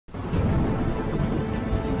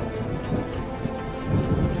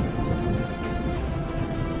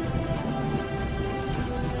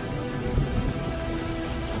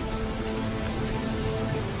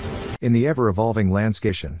In the ever-evolving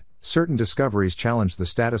landscape, certain discoveries challenge the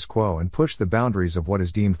status quo and push the boundaries of what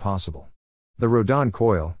is deemed possible. The Rodin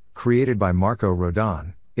coil, created by Marco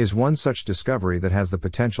Rodin, is one such discovery that has the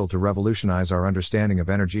potential to revolutionize our understanding of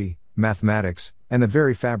energy, mathematics, and the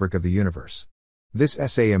very fabric of the universe. This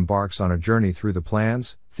essay embarks on a journey through the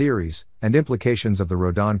plans, theories, and implications of the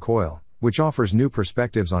Rodin coil, which offers new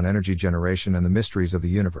perspectives on energy generation and the mysteries of the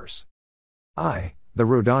universe. The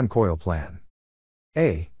Rodin coil plan.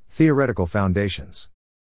 A. Theoretical foundations.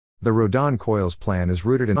 The Rodin coil's plan is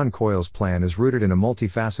rooted in a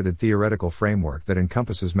multifaceted theoretical framework that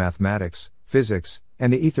encompasses mathematics, physics,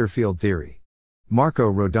 and the ether field theory. Marco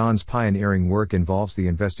Rodin's pioneering work involves the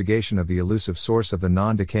investigation of the elusive source of the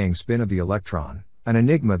non-decaying spin of the electron, an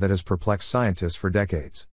enigma that has perplexed scientists for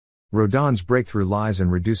decades. Rodin's breakthrough lies in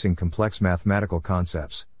reducing complex mathematical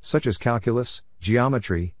concepts, such as calculus,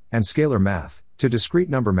 geometry, and scalar math, to discrete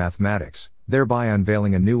number mathematics, thereby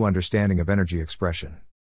unveiling a new understanding of energy expression.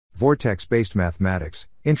 Vortex-based mathematics,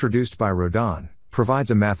 introduced by Rodin,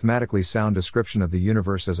 provides a mathematically sound description of the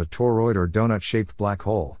universe as a toroid or donut-shaped black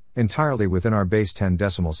hole, entirely within our base 10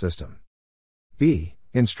 decimal system. B.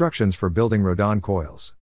 Instructions for building Rodin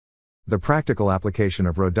coils. The practical application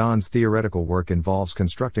of Rodin's theoretical work involves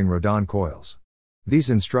constructing Rodin coils. These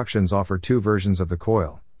instructions offer two versions of the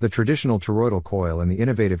coil, the traditional toroidal coil and the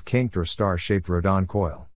innovative kinked or star-shaped Rodin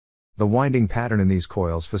coil. The winding pattern in these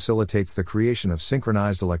coils facilitates the creation of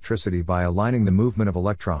synchronized electricity by aligning the movement of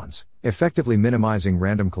electrons, effectively minimizing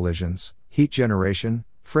random collisions, heat generation,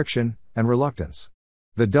 friction, and reluctance.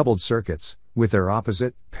 The doubled circuits, with their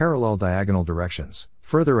opposite, parallel diagonal directions,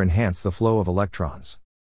 further enhance the flow of electrons.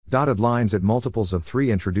 Dotted lines at multiples of 3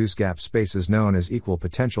 introduce gap spaces known as equal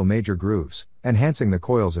potential major grooves, enhancing the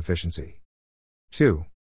coil's efficiency. 2.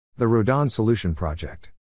 The Rodin Solution Project.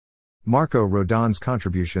 Marco Rodin's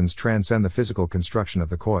contributions transcend the physical construction of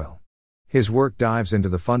the coil. His work dives into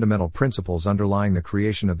the fundamental principles underlying the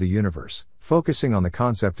creation of the universe, focusing on the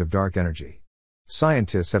concept of dark energy.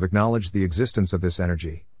 Scientists have acknowledged the existence of this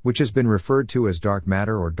energy, which has been referred to as dark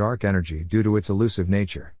matter or dark energy due to its elusive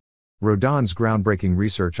nature. Rodin's groundbreaking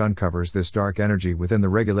research uncovers this dark energy within the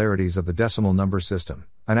regularities of the decimal number system,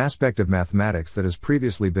 an aspect of mathematics that has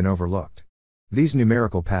previously been overlooked. These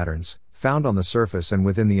numerical patterns, found on the surface and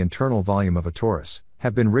within the internal volume of a torus,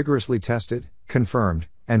 have been rigorously tested, confirmed,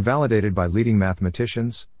 and validated by leading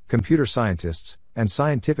mathematicians, computer scientists, and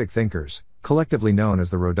scientific thinkers, collectively known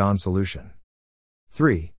as the Rodin solution.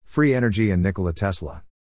 3. Free energy and Nikola Tesla.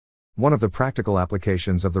 One of the practical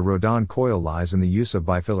applications of the Rodin coil lies in the use of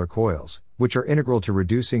bifilar coils, which are integral to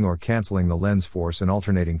reducing or cancelling the lens force in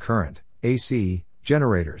alternating current, AC,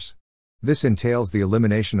 generators. This entails the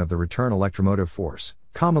elimination of the return electromotive force,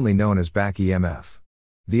 commonly known as back EMF.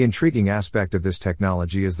 The intriguing aspect of this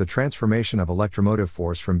technology is the transformation of electromotive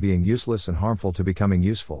force from being useless and harmful to becoming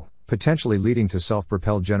useful, potentially leading to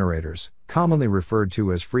self-propelled generators, commonly referred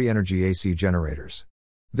to as free energy AC generators.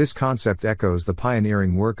 This concept echoes the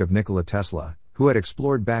pioneering work of Nikola Tesla, who had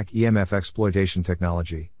explored back EMF exploitation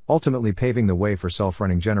technology, ultimately paving the way for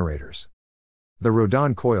self-running generators. The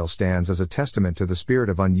Rodin coil stands as a testament to the spirit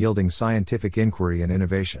of unyielding scientific inquiry and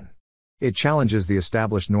innovation. It challenges the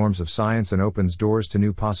established norms of science and opens doors to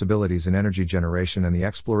new possibilities in energy generation and the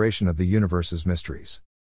exploration of the universe's mysteries.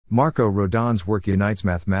 Marco Rodin's work unites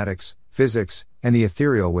mathematics, physics, and the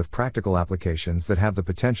ethereal with practical applications that have the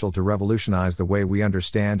potential to revolutionize the way we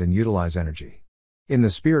understand and utilize energy. In the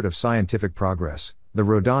spirit of scientific progress, the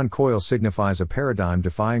Rodin coil signifies a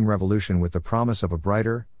paradigm-defying revolution with the promise of a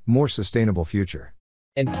brighter, more sustainable future.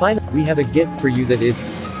 And finally, we have a gift for you that is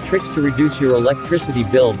tricks to reduce your electricity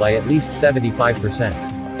bill by at least 75%.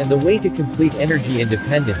 And the way to complete energy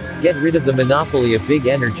independence, get rid of the monopoly of big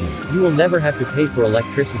energy. You will never have to pay for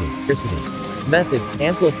electricity. Method: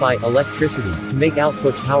 amplify electricity to make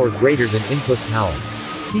output power greater than input power.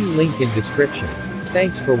 See link in description.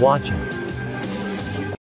 Thanks for watching.